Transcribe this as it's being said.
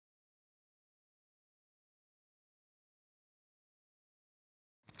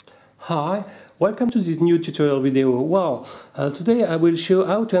Hi, welcome to this new tutorial video. Today I will show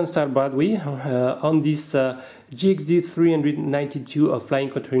how to install Bradwii on this JXD 392 flying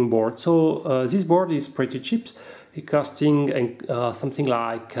contouring board. This board is pretty cheap, costing something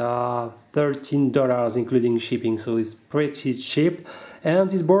like $13 including shipping, so it's pretty cheap. And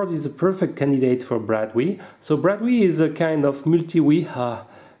this board is a perfect candidate for Bradwii. So Bradwii is a kind of multi-Wii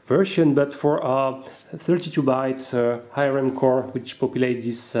version, but for 32 bytes ARM core, which populate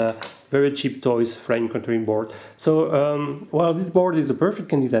this very cheap toys flying contouring board. This board is a perfect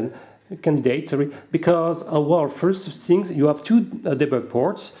candidate, because first things, you have two debug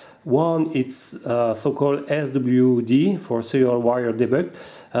ports. One it's so-called SWD for serial wire debug,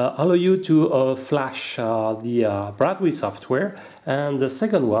 allow you to flash the Bradwii software, and the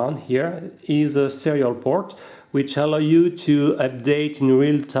second one here is a serial port, which allow you to update in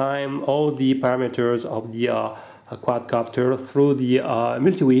real time all the parameters of the quadcopter through the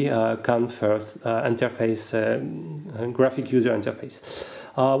multi-Wii conf interface, graphic user interface.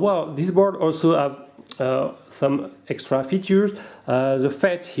 This board also have some extra features. The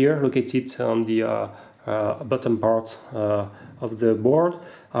FET here, located on the bottom part of the board,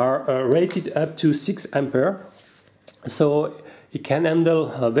 are rated up to 6 ampere. So it can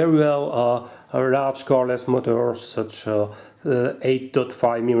handle very well large coreless motors, such 8.5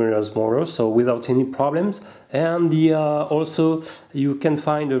 mm motors, so without any problems. And also you can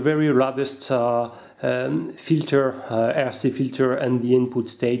find a very robust filter, RC filter, and the input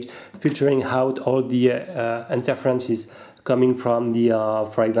stage, filtering out all the interferences coming from the,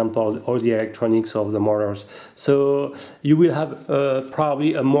 for example, all the electronics of the motors. So you will have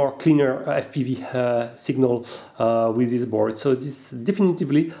probably a more cleaner FPV signal with this board. So this is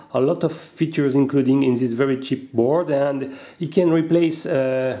definitively a lot of features including in this very cheap board, and it can replace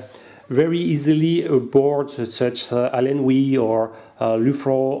very easily a board such as Allen or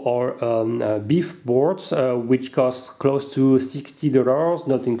Lufro or Beef boards, which cost close to $60,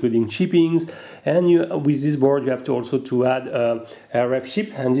 not including shippings. And with this board you have to also to add RF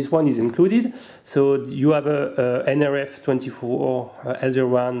chip, and this one is included. So you have a NRF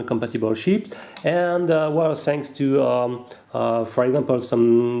 24L01 compatible chip, and thanks to for example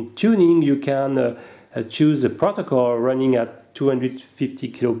some tuning, you can choose a protocol running at 250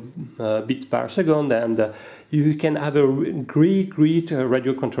 kilobits per second, and you can have a great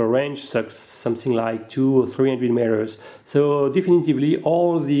radio control range, something like 200 or 300 meters. So definitively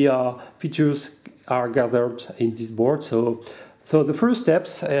all the features are gathered in this board. So the first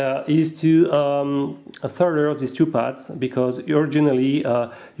steps is to solder these two pads, because originally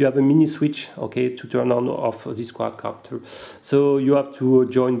you have a mini switch, okay, to turn on or off this quadcopter. So you have to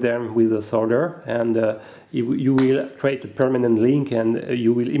join them with a solder, and you will create a permanent link, and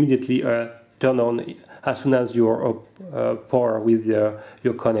you will immediately turn on as soon as you're power with your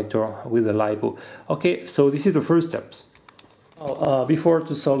connector with the LiPo. Okay, so this is the first steps. Before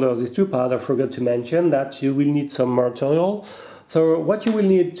to solder these two pads, I forgot to mention that you will need some material. So what you will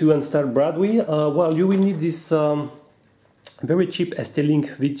need to install Bradwii, you will need this very cheap ST-Link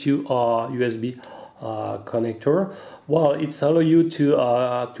V2 USB connector. It's allow you to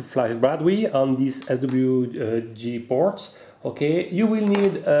flash Bradwii on these SWG ports. Okay, you will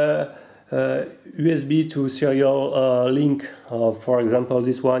need USB to serial link. For example,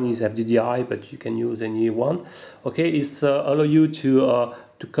 this one is FDDI, but you can use any one. Okay, it's allow you to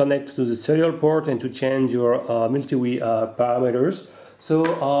connect to the serial port and to change your multi-Wii parameters. So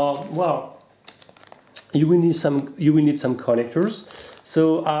you will need some connectors.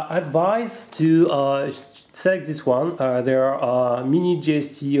 So advise to select this one. There are mini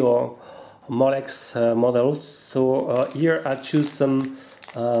JXD or Molex models. So here I choose some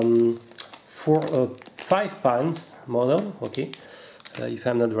 5 pans model. Okay. If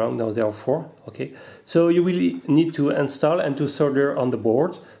I'm not wrong, now there are 4. Okay, so you will need to install and to solder on the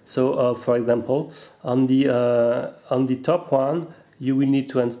board. So for example, on the top one, you will need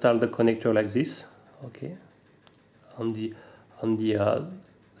to install the connector like this. Okay, on the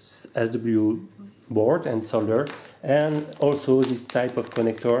SW board, and solder, and also this type of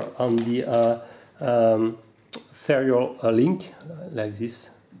connector on the serial link like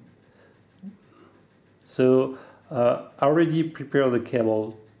this. So I already prepared the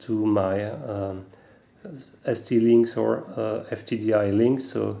cable to my ST links or FTDI links,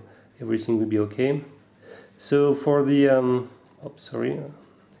 so everything will be okay. So for the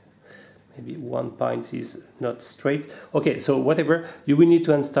maybe one point is not straight. Okay, so whatever, you will need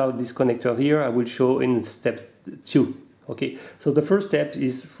to install this connector here. I will show in step 2. Okay, so the first step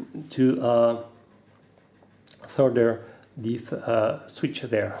is to solder this switch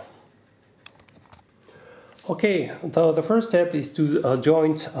there. Okay, the first step is to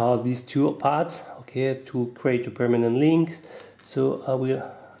join these two pads, okay, to create a permanent link. So I will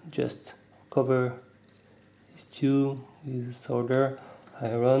just cover these two with solder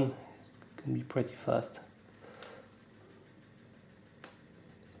iron. It can be pretty fast.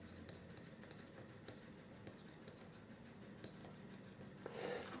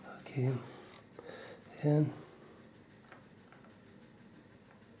 Okay, and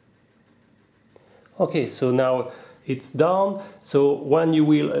okay, so now it's done. So when you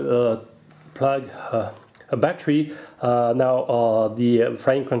will plug a battery, now the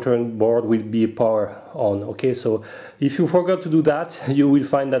frame controlling board will be power on. Okay, so if you forgot to do that, you will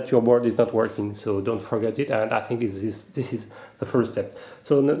find that your board is not working. So don't forget it. And I think this is the first step.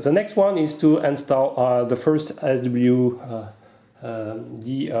 So the next one is to install the first SW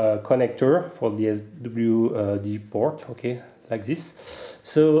connector for the SWD port. Okay, like this.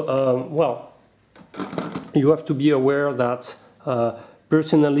 So well, you have to be aware that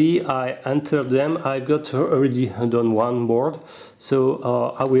personally I entered them. I got already done one board, so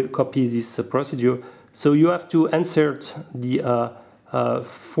I will copy this procedure. So you have to insert the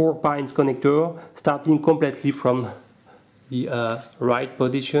 4 pins connector starting completely from the right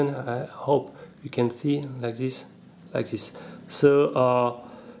position. I hope you can see like this, like this. So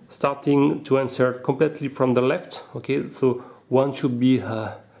starting to insert completely from the left. Okay, so one should be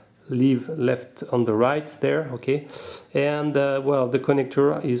leave left on the right there. Okay, and well, the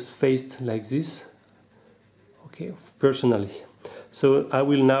connector is faced like this. Okay, personally. So I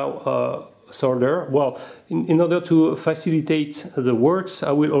will now solder. Well, in order to facilitate the works,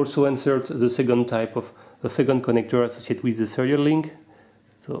 I will also insert the second type of the second connector associated with the serial link.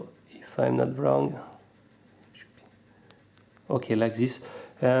 So if I'm not wrong, okay, like this,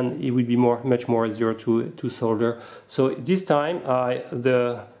 and it will be much more easier to solder. So this time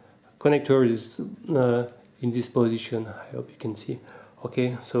the connector is in this position. I hope you can see.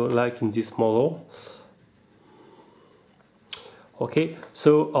 Okay, so like in this model. Okay,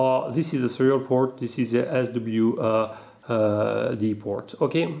 so this is a serial port, this is a SWD port.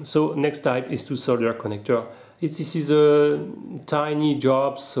 Okay, so next type is to solder connector. This is a tiny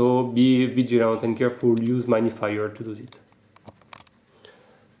job, so be vigilant and careful. Use magnifier to do it.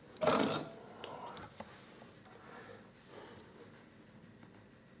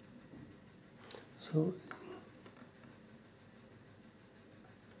 So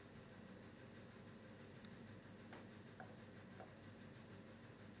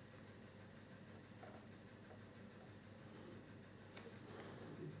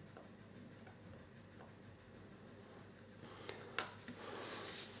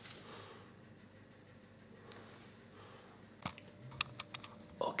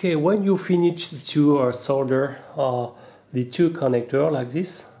okay, when you finish to solder the two connectors like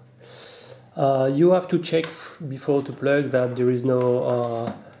this, you have to check before to plug that there is no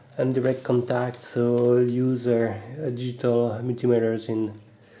indirect contact. So use digital multimeters in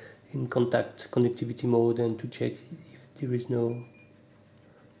connectivity mode, and to check if there is no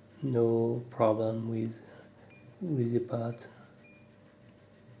problem with the pad.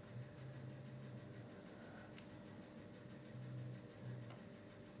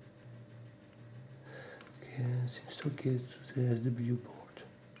 Seems to get to the SW port.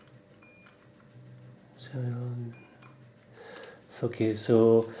 So, okay,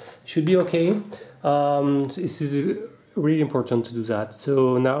 so should be okay. This is really important to do that.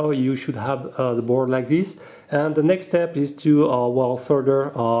 So now you should have the board like this, and the next step is to well,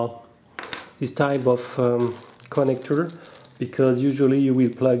 solder this type of connector, because usually you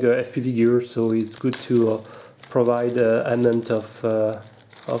will plug a FPV gear, so it's good to provide an amount of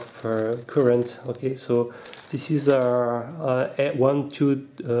current. Okay, so this is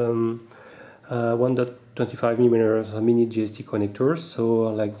 1.25 millimeters mini JXD connectors, so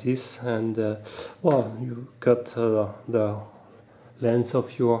like this, and well, you got the length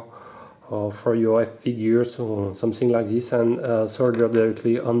of your for your FPV gears or something like this, and solder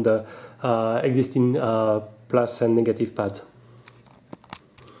directly on the existing plus and negative pad.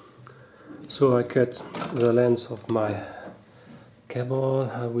 So I cut the length of my cable.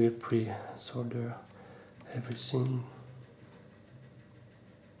 I will pre-solder everything.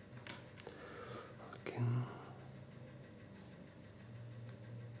 Okay.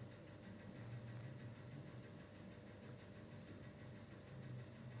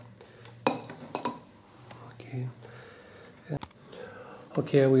 Okay.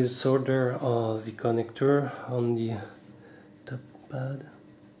 Okay, I will solder the connector on the top pad.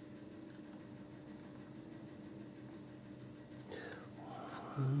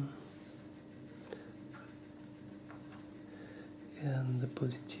 And the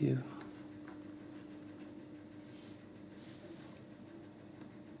positive.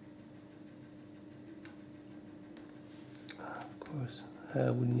 course,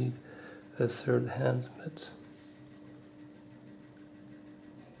 we need a third hand, but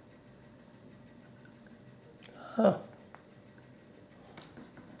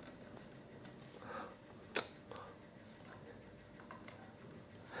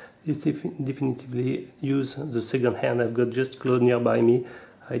you definitively use the second hand. I've got just close nearby me.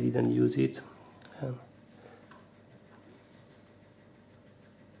 I didn't use it.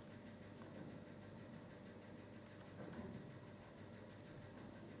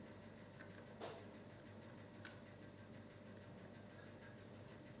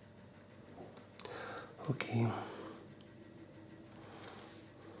 Okay.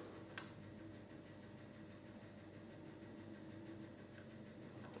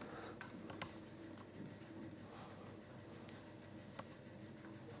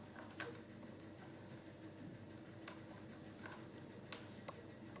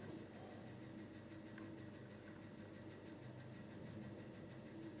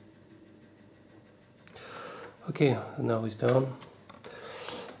 Okay, now it's done.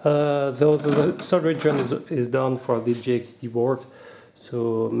 The third region is done for the JXD board,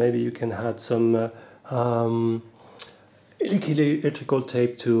 so maybe you can add some electrical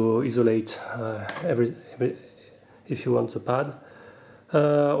tape to isolate every if you want the pad.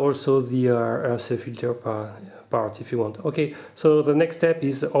 Also the RC filter part if you want. Okay, so the next step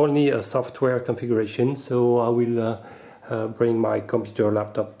is only a software configuration, so I will bring my computer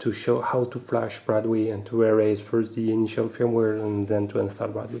laptop to show how to flash Bradwii and to erase first the initial firmware and then to install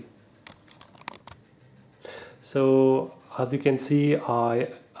Bradwii. So as you can see, I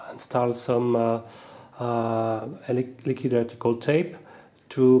installed some liquid electrical tape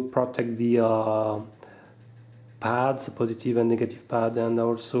to protect the pads, positive and negative pad, and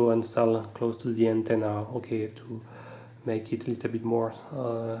also install close to the antenna, okay, to make it a little bit more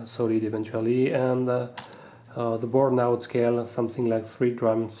solid eventually. And the board now scale something like 3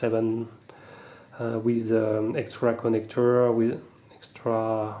 grams 7 with extra connector, with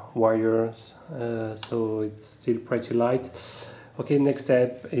extra wires, so it's still pretty light. Okay, next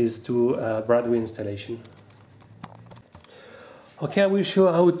step is to Bradwii installation. Okay, I will show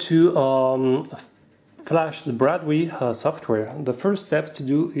how to flash the Bradwii software. The first step to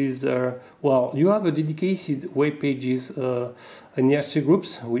do is, well, you have a dedicated web pages in ERC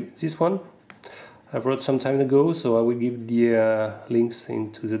groups with this one. I wrote some time ago, so I will give the links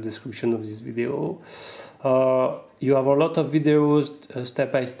into the description of this video. You have a lot of videos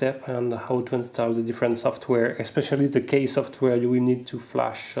step by step on how to install the different software, especially the K software. You will need to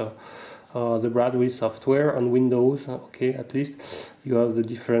flash the Bradwii software on Windows, okay, at least. You have the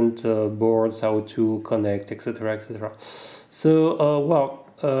different boards, how to connect, etc, etc. So, well,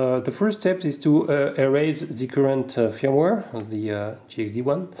 the first step is to erase the current firmware, the JXD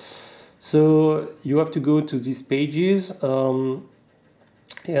one. So you have to go to these pages and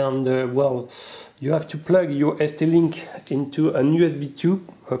well, you have to plug your ST-Link into an USB 2.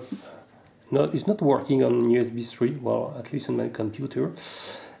 No, it's not working on USB 3, well, at least on my computer.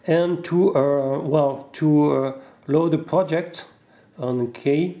 And to load a project on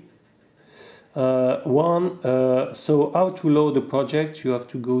K. So how to load a project? You have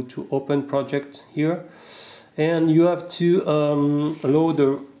to go to Open Project here, and you have to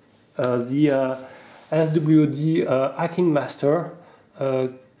load the SWD hacking master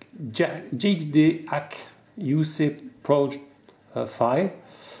JXD hack UC project file.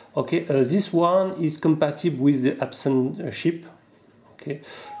 Okay, this one is compatible with the absent ship. Okay,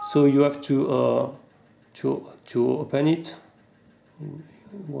 so you have to open it.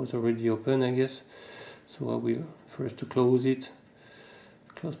 It was already open, I guess. So I will first to close it.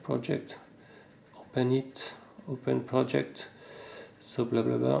 Close project. Open it. Open project. So blah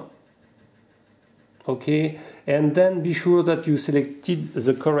blah blah. Okay, and then be sure that you selected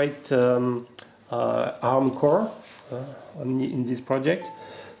the correct ARM core in this project.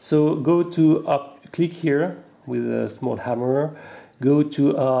 So go to click here with a small hammer, go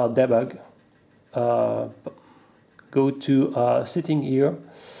to debug, go to setting here,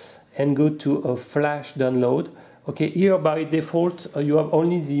 and go to flash download. Okay, here by default you have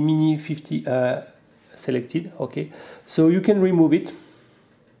only the Mini 50 selected. Okay, so you can remove it.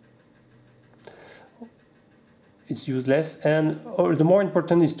 It's useless, and the more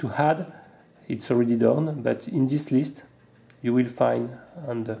important is to add. It's already done, but in this list you will find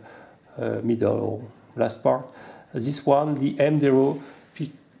on the middle or last part this one, the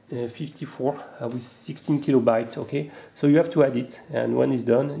M054 with 16 kilobytes. Okay, so you have to add it, and when it's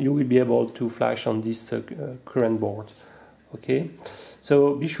done you will be able to flash on this current board. Okay,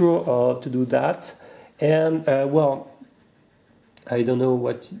 so be sure to do that. And well, I don't know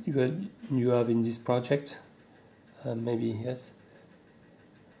what you have in this project. Maybe yes.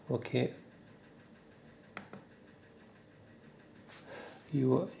 Okay,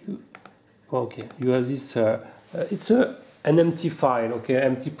 okay, you have this. It's an empty file, okay,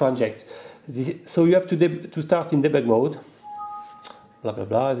 empty project. So you have to start in debug mode. Blah blah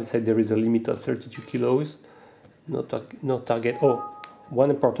blah. As I said, there is a limit of 32 kilos. No target. Oh, one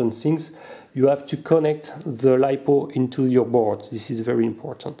important thing: you have to connect the LiPo into your board. This is very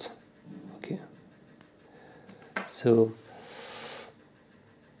important. Okay. So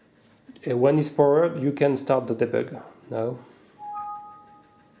when it's powered, you can start the debug now.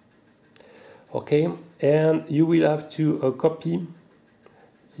 Okay, and you will have to copy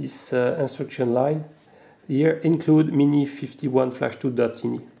this instruction line here, include mini 51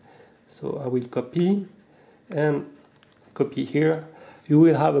 flash2.ini. So I will copy and copy here. You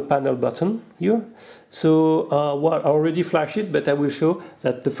will have a panel button here. So well, I already flashed it, but I will show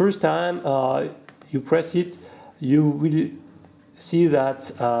that the first time you press it, you will see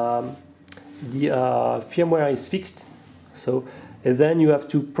that the firmware is fixed. So and then you have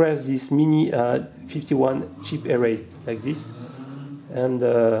to press this mini 51 chip erased like this. And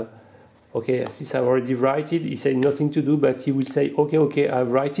okay, since I already write it, he said nothing to do, but he will say okay, I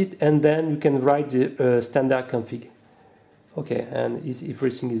write it, and then you can write the standard config. Okay, and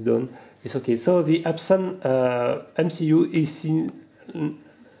everything is done. It's okay. So the Epson MCU is seen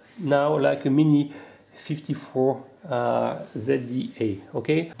now like a mini 54 ZDA.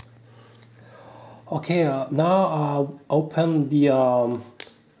 Okay. Okay, now open the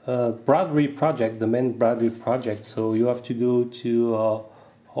Bradwii project, the main Bradwii project. So you have to go to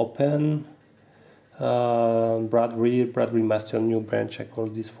open Bradwii master, new branch. I call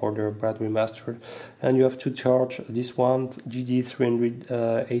this folder Bradwii master, and you have to charge this one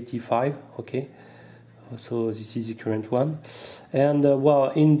GD385. Okay, so this is the current one, and well,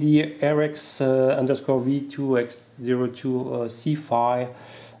 in the RX_V2X02C file.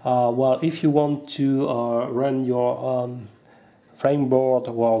 Well, if you want to run your frame board,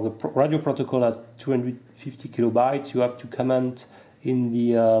 well, the radio protocol at 250 kilobytes, you have to comment in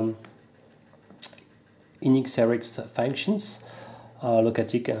the inxRX functions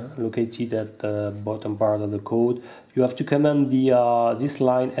located at the bottom part of the code. You have to comment the this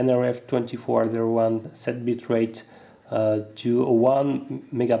line NRF2401 set bitrate to 1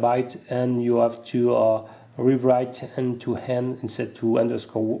 megabyte, and you have to rewrite end-to-end instead to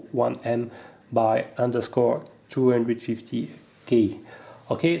 _1M by _250K.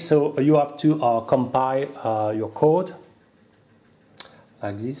 Okay, so you have to compile your code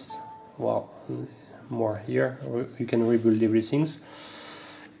like this. Well, more here. You can rebuild everything.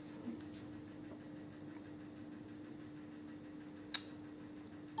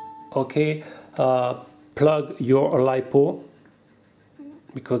 Okay, plug your LiPo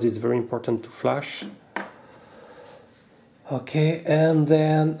because it's very important to flash. Okay, and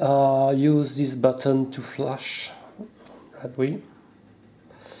then use this button to flash Bradwii.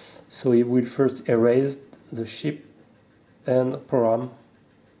 So it will first erase the chip and program,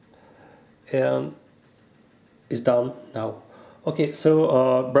 and it's done now. Okay, so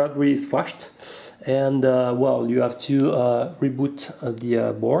Bradwii is flashed, and well, you have to reboot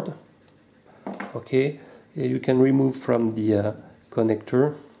the board. Okay, you can remove from the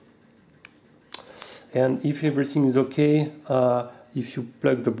connector. And if everything is okay, if you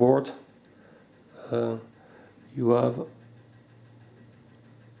plug the board, you have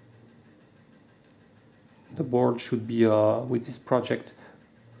the board should be with this project.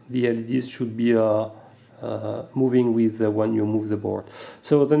 The LEDs should be moving with when you move the board.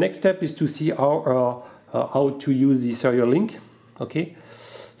 So the next step is to see how to use the serial link. Okay,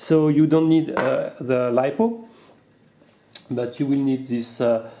 so you don't need the LiPo, but you will need this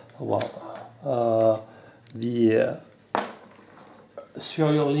the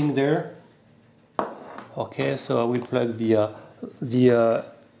serial link there. Okay, so I will plug the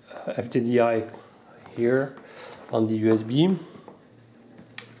FTDI here on the USB.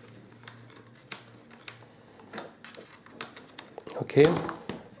 Okay,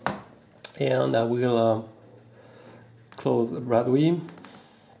 and I will close the Bradwii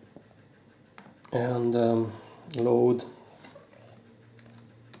and load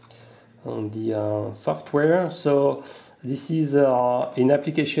on the software. So this is in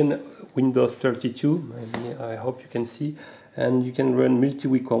application Windows 32. Maybe, I hope you can see, and you can run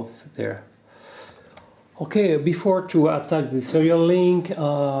multi-conf there. Okay, before to attack the serial link,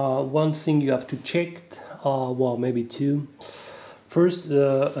 one thing you have to check, well, maybe two. First,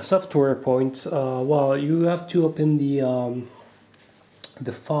 a software point. Well, you have to open the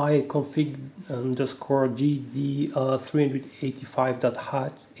the file config underscore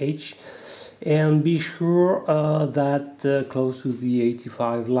gd385.h, and be sure that close to the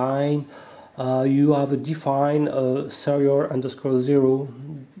 85 line you have a define serial underscore 0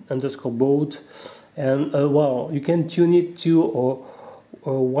 underscore baud, and well, you can tune it to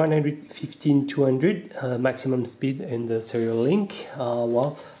 115/200 maximum speed in the serial link.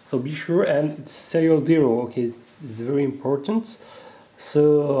 Well, so be sure, and it's serial 0, okay, it's very important.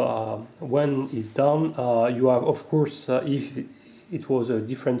 So when it's done, you have, of course, if it was a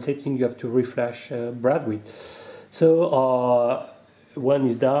different setting, you have to refresh Bradwii. So when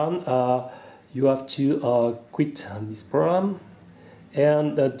it's done, you have to quit this program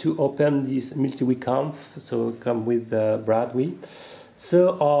and to open this multi-conf, so come with Bradwii.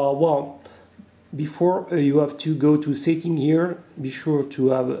 So well, before you have to go to setting here, be sure to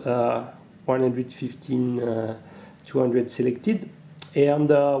have 115/200 selected, and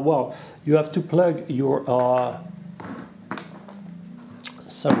well, you have to plug your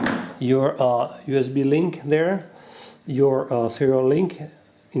USB link there, your serial link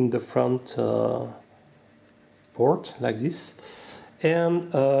in the front port like this, and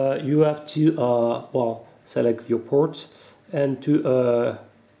you have to well, select your port and to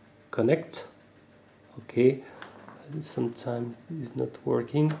connect. Okay, sometimes it's not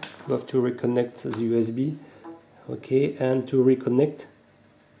working, you have to reconnect the USB. Okay, and to reconnect.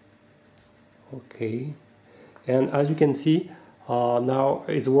 Okay, and as you can see, now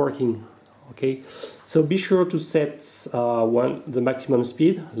it's working. Okay, so be sure to set the maximum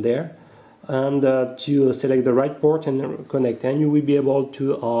speed there, and to select the right port and connect, and you will be able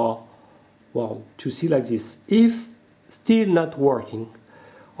to well, to see like this. If still not working,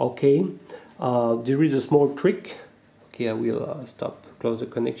 okay, there is a small trick. Okay, I will close the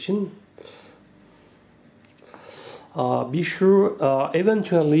connection. Be sure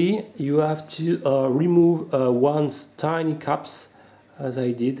eventually you have to remove one tiny caps, as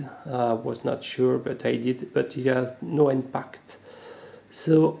I did. I was not sure, but I did, but it has no impact.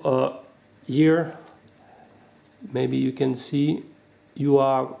 So here maybe you can see you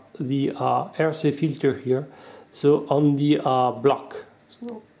have the RC filter here. So on the block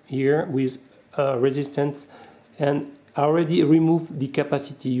here with resistance, and I already removed the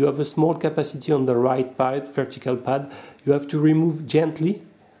capacity. You have a small capacity on the right pad, vertical pad. You have to remove gently,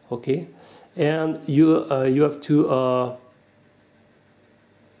 okay, and you have to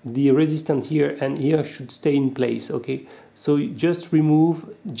the resistance here and here should stay in place, okay. So you just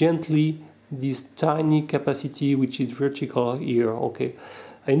remove gently this tiny capacity which is vertical here, okay.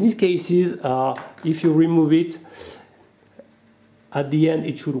 In these cases, if you remove it, at the end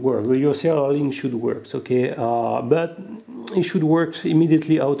it should work. Your serial link should work, okay, but it should work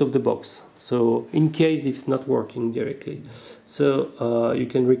immediately out of the box. So in case it's not working directly, so you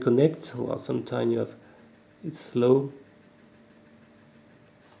can reconnect. Well, sometimes you have it's slow.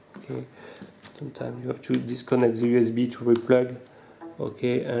 Okay, sometimes you have to disconnect the USB to replug.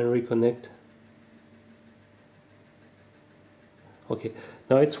 Okay, and reconnect. Okay,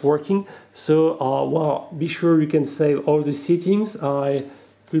 now it's working. So well, be sure you can save all the settings. I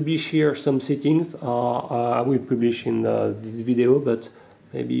publish here some settings. I will publish in this video, but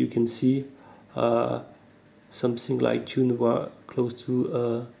maybe you can see something like tune close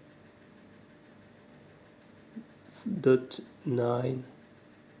to .9.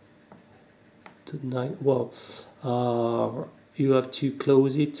 Well, you have to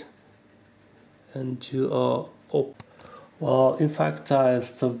close it and to open. Well, in fact, I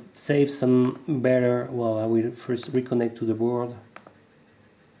save some better. Well, I will first reconnect to the board.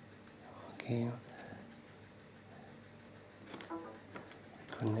 Okay.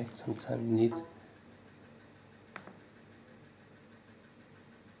 Connect. Sometimes you need.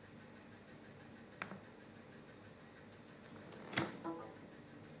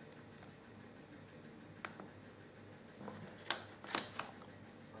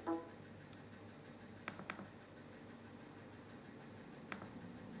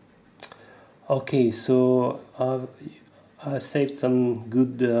 Okay, so I saved some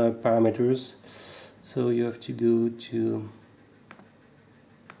good parameters. So you have to go to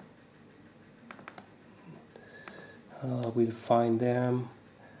we'll find them,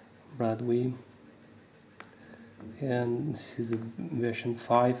 Bradwii, and this is a version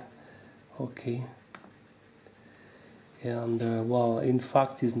 5. Okay, and well, in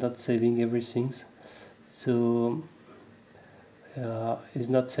fact, it's not saving everything, so it's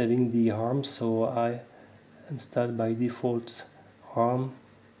not saving the ARM, so I installed by default ARM,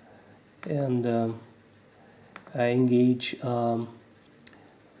 and I engage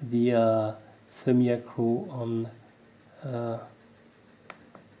the semi-acro on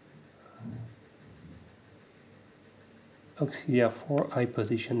auxiliary for eye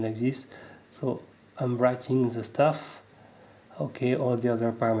position like this. So I'm writing the stuff. Okay, all the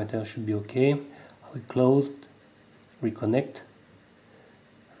other parameters should be okay. We closed, reconnect,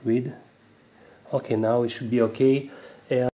 read. Okay, now it should be okay.